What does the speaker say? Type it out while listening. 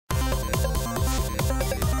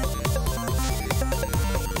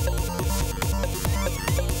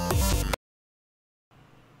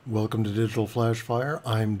Welcome to Digital.Flash.Fire.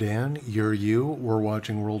 I'm Dan, you're you. We're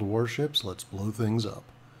watching World of Warships. Let's blow things up.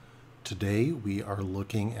 Today we are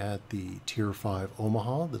looking at the Tier 5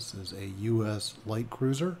 Omaha. This is a U.S. light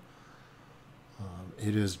cruiser.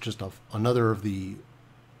 It is just another of the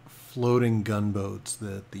floating gunboats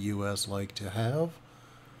that the U.S. like to have.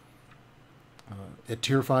 At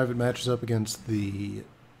Tier 5 it matches up against the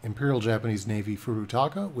Imperial Japanese Navy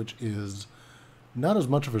Furutaka, which is not as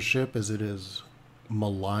much of a ship as it is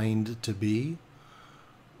maligned to be,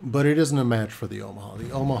 but it isn't a match for the Omaha.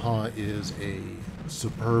 The Omaha is a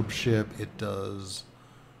superb ship. It does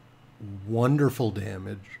wonderful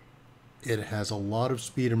damage. It has a lot of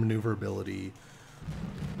speed and maneuverability,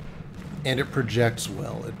 and it projects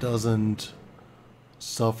well. It doesn't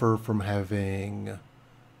suffer from having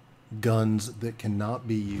guns that cannot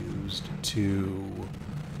be used to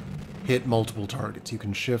hit multiple targets. You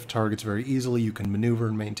can shift targets very easily. You can maneuver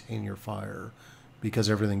and maintain your fire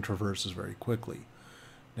because everything traverses very quickly.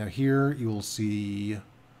 Now here you will see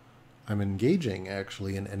I'm engaging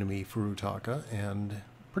actually an enemy Furutaka and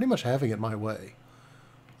pretty much having it my way.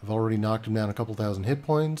 I've already knocked him down a couple thousand hit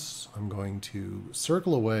points. I'm going to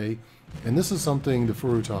circle away, and this is something the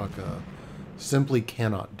Furutaka simply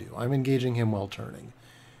cannot do. I'm engaging him while turning.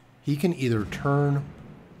 He can either turn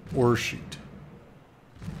or shoot.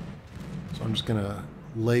 So I'm just going to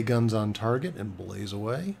lay guns on target and blaze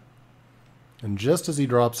away. And just as he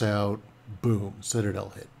drops out, boom, Citadel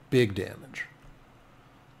hit. Big damage.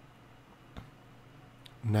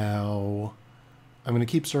 Now, I'm going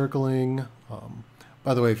to keep circling.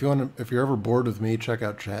 By the way, if you're ever bored with me, check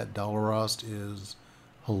out Chad. Dolorost is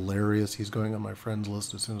hilarious. He's going on my friends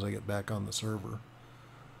list as soon as I get back on the server.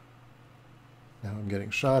 Now I'm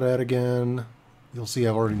getting shot at again. You'll see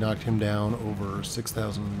I've already knocked him down over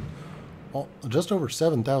 6,000, just over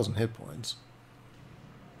 7,000 hit points.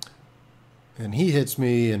 And he hits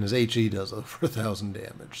me, and his HE does over 1,000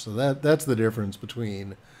 damage. So that's the difference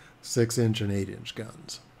between 6-inch and 8-inch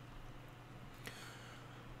guns.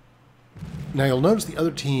 Now you'll notice the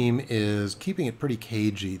other team is keeping it pretty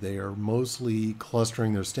cagey. They are mostly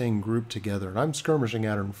clustering. They're staying grouped together, and I'm skirmishing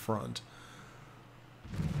out in front.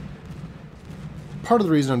 Part of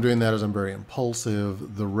the reason I'm doing that is I'm very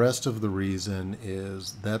impulsive. The rest of the reason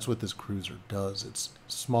is that's what this cruiser does. It's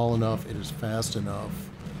small enough, it is fast enough,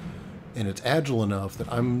 and it's agile enough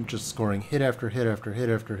that I'm just scoring hit after hit after hit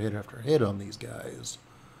after hit after hit on these guys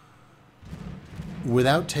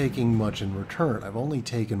without taking much in return. I've only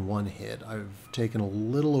taken one hit. I've taken a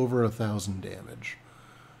little over 1,000 damage.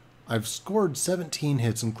 I've scored 17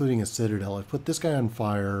 hits, including a Citadel. I've put this guy on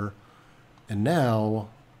fire, and now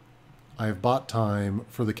I've bought time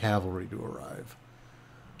for the cavalry to arrive.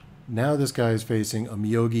 Now this guy is facing a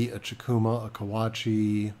Miyogi, a Chikuma, a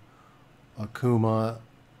Kawachi, a Kuma,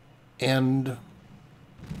 and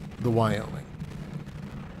the Wyoming.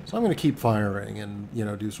 So I'm going to keep firing and, you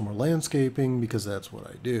know, do some more landscaping because that's what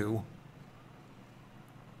I do.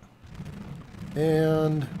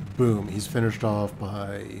 And boom, he's finished off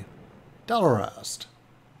by Dolorost.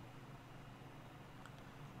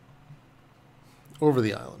 Over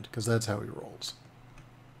the island, because that's how he rolls.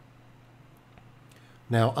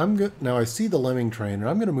 Now Now I see the lemming train, and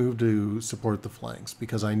I'm going to move to support the flanks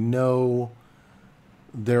because I know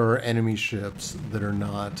there are enemy ships that are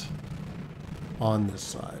not on this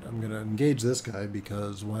side. I'm going to engage this guy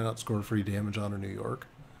because why not score free damage on a New York?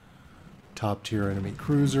 Top tier enemy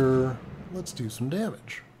cruiser. Let's do some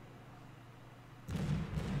damage.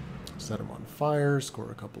 Set him on fire,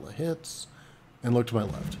 score a couple of hits, and look to my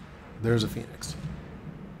left. There's a Phoenix.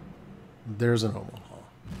 There's an Omaha.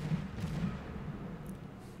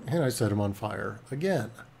 And I set him on fire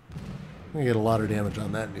again. I'm going to get a lot of damage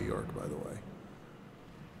on that New York, by the way.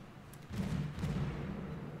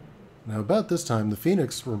 Now, about this time, the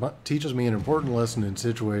Phoenix teaches me an important lesson in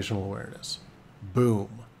situational awareness. Boom.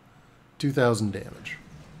 2,000 damage.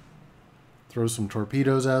 Throw some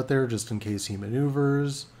torpedoes out there just in case he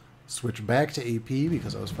maneuvers. Switch back to AP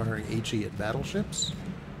because I was firing HE at battleships.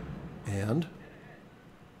 And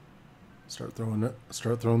start throwing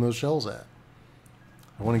those shells at.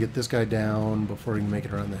 I want to get this guy down before he can make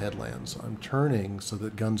it around the headland. So I'm turning so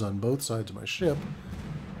that guns on both sides of my ship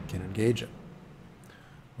can engage him.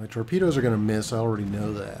 My torpedoes are going to miss, I already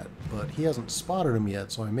know that, but he hasn't spotted him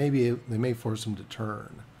yet, so they may force him to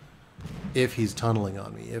turn if he's tunneling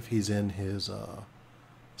on me, if he's in his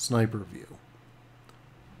sniper view.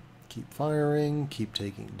 Keep firing, keep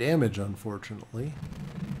taking damage, unfortunately.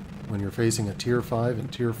 When you're facing a Tier 5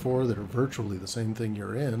 and Tier 4 that are virtually the same thing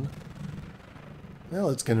you're in, well,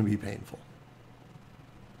 it's going to be painful.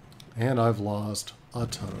 And I've lost a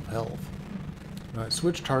ton of health. I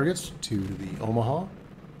switch targets to the Omaha.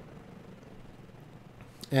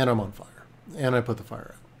 And I'm on fire. And I put the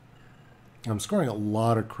fire out. I'm scoring a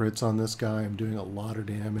lot of crits on this guy. I'm doing a lot of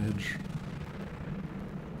damage.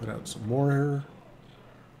 Put out some more.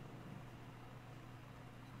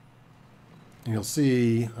 And you'll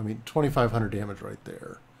see, I mean, 2,500 damage right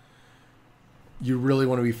there. You really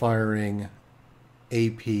want to be firing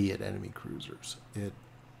AP at enemy cruisers. It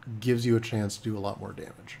gives you a chance to do a lot more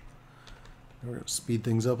damage. We're going to speed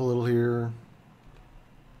things up a little here.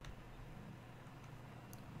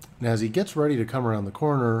 Now, as he gets ready to come around the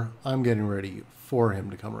corner, I'm getting ready for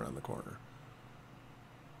him to come around the corner.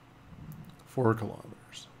 4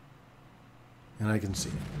 kilometers. And I can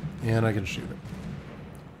see him. And I can shoot him.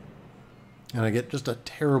 And I get just a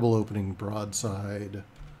terrible opening broadside.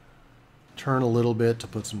 Turn a little bit to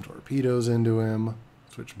put some torpedoes into him.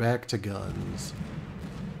 Switch back to guns.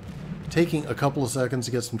 Taking a couple of seconds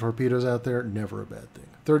to get some torpedoes out there, never a bad thing.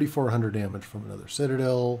 3,400 damage from another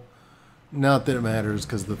Citadel. Not that it matters,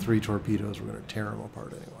 because the 3 torpedoes were going to tear him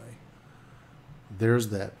apart anyway. There's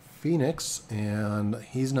that Phoenix, and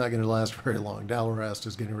he's not going to last very long. Dalarast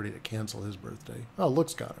is getting ready to cancel his birthday. Oh,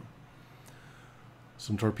 Look's got him.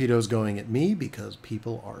 Some torpedoes going at me, because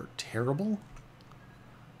people are terrible.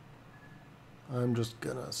 I'm just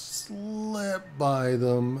going to slip by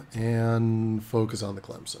them and focus on the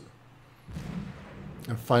Clemson.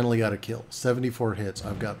 I finally got a kill. 74 hits.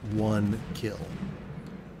 I've got 1 kill.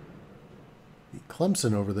 The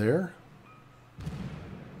Clemson over there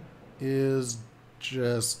is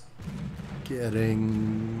just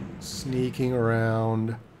sneaking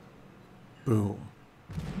around. Boom.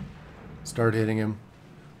 Start hitting him.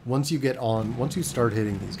 Once you start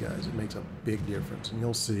hitting these guys, it makes a big difference. And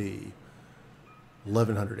you'll see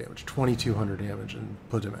 1,100 damage, 2,200 damage, and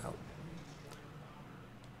put him out.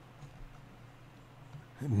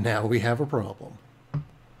 Now we have a problem.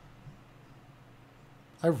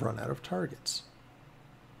 I've run out of targets.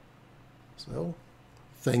 So,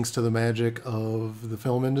 thanks to the magic of the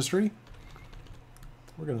film industry,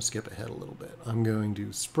 we're going to skip ahead a little bit. I'm going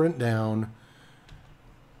to sprint down.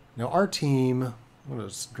 Now our team, I'm going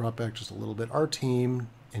to drop back just a little bit. Our team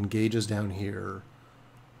engages down here.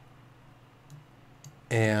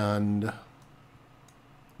 And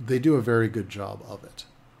they do a very good job of it.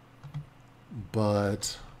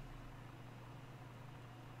 But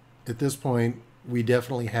at this point, we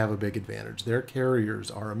definitely have a big advantage. Their carriers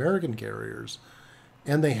are American carriers,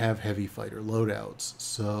 and they have heavy fighter loadouts,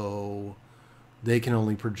 so they can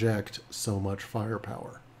only project so much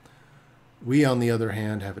firepower. We, on the other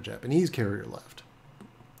hand, have a Japanese carrier left.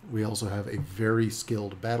 We also have a very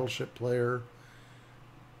skilled battleship player,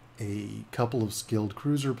 a couple of skilled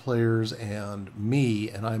cruiser players, and me,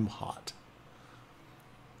 and I'm hot.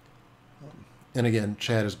 And again,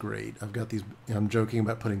 chat is great. I've got these, I'm joking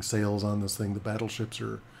about putting sails on this thing. The battleships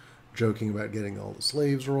are joking about getting all the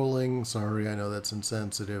slaves rolling. Sorry, I know that's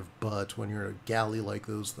insensitive, but when you're in a galley like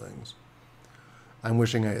those things, I'm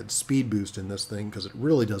wishing I had speed boost in this thing, because it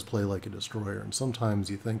really does play like a destroyer, and sometimes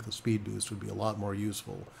you think the speed boost would be a lot more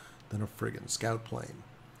useful than a friggin' scout plane.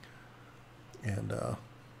 And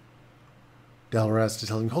Dalarast is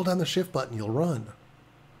telling me, hold down the shift button, you'll run.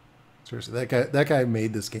 Seriously, that guy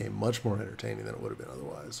made this game much more entertaining than it would have been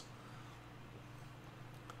otherwise.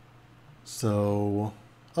 So,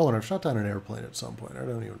 oh, and I've shot down an airplane at some point. I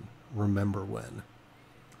don't even remember when.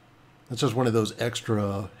 That's just one of those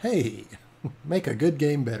extra, hey, make a good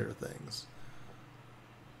game better things.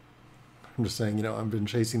 I'm just saying, you know, I've been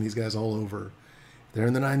chasing these guys all over. They're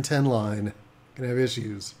in the 910 line. Gonna have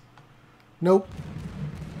issues. Nope.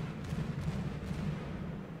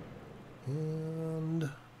 And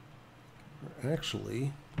we're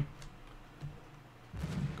actually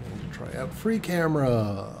going to try out free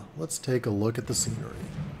camera. Let's take a look at the scenery.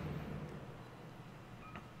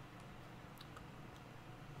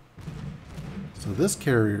 So this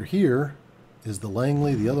carrier here is the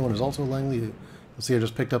Langley. The other one is also a Langley. You'll see I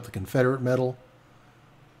just picked up the Confederate medal.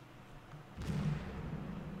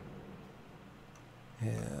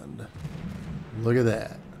 And look at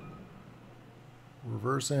that.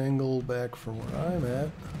 Reverse angle back from where I'm at.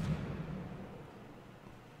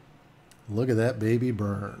 Look at that baby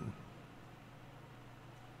burn.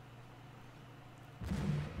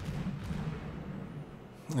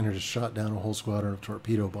 And I just shot down a whole squadron of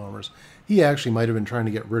torpedo bombers. He actually might have been trying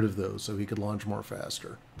to get rid of those so he could launch more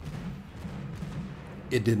faster.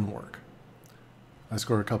 It didn't work. I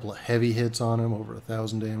scored a couple of heavy hits on him, over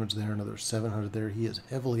 1,000 damage there, another 700 there. He is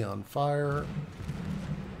heavily on fire.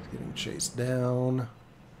 He's getting chased down.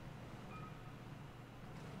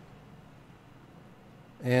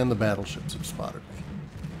 And the battleships have spotted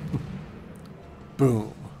me.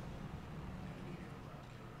 Boom.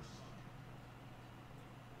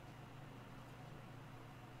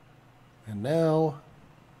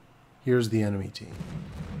 Here's the enemy team.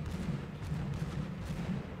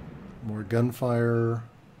 More gunfire.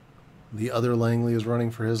 The other Langley is running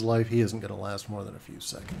for his life. He isn't going to last more than a few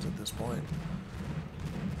seconds at this point.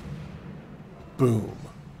 Boom.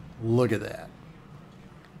 Look at that.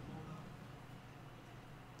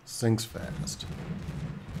 Sinks fast.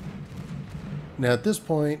 Now at this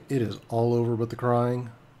point, it is all over but the crying.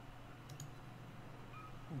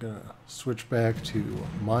 I'm going to switch back to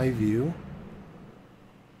my view.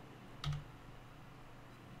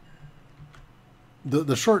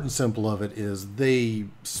 The short and simple of it is they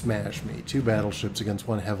smashed me. 2 battleships against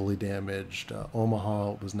 1 heavily damaged.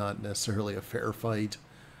 Omaha was not necessarily a fair fight.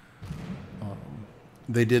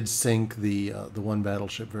 They did sink the 1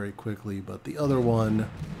 battleship very quickly, but the other one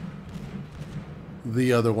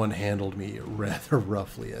handled me rather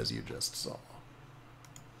roughly, as you just saw.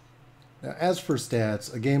 Now, as for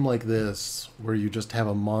stats, a game like this, where you just have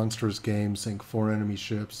a monstrous game, sink 4 enemy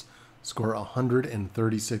ships, score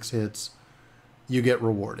 136 hits, you get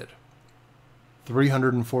rewarded.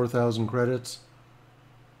 304,000 credits,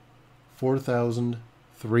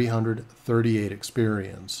 4,338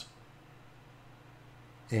 experience,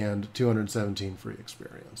 and 217 free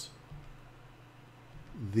experience.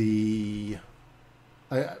 Believe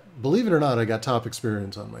it or not, I got top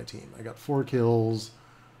experience on my team. I got 4 kills,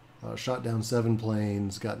 shot down 7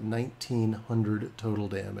 planes, got 1,900 total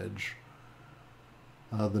damage.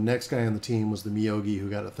 The next guy on the team was the Miyogi, who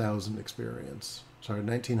got 1,000 experience. Sorry,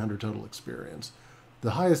 1,900 total experience.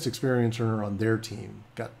 The highest experience earner on their team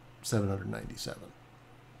got 797.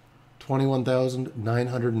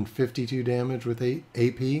 21,952 damage with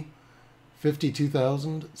AP,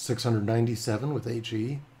 52,697 with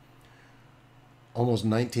HE, almost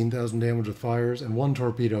 19,000 damage with fires, and 1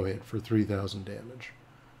 torpedo hit for 3,000 damage.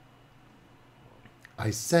 I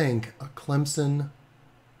sank a Clemson,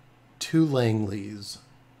 2 Langleys,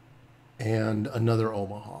 and another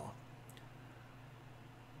Omaha.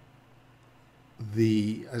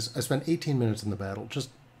 I spent 18 minutes in the battle, just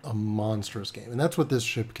a monstrous game. And that's what this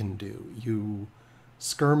ship can do. You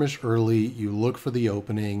skirmish early, you look for the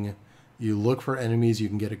opening, you look for enemies you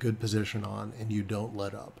can get a good position on, and you don't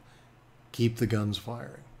let up. Keep the guns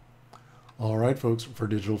firing. All right, folks, for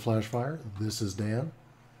Digital.Flash.Fire, this is Dan.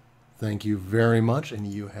 Thank you very much, and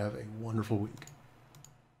you have a wonderful week.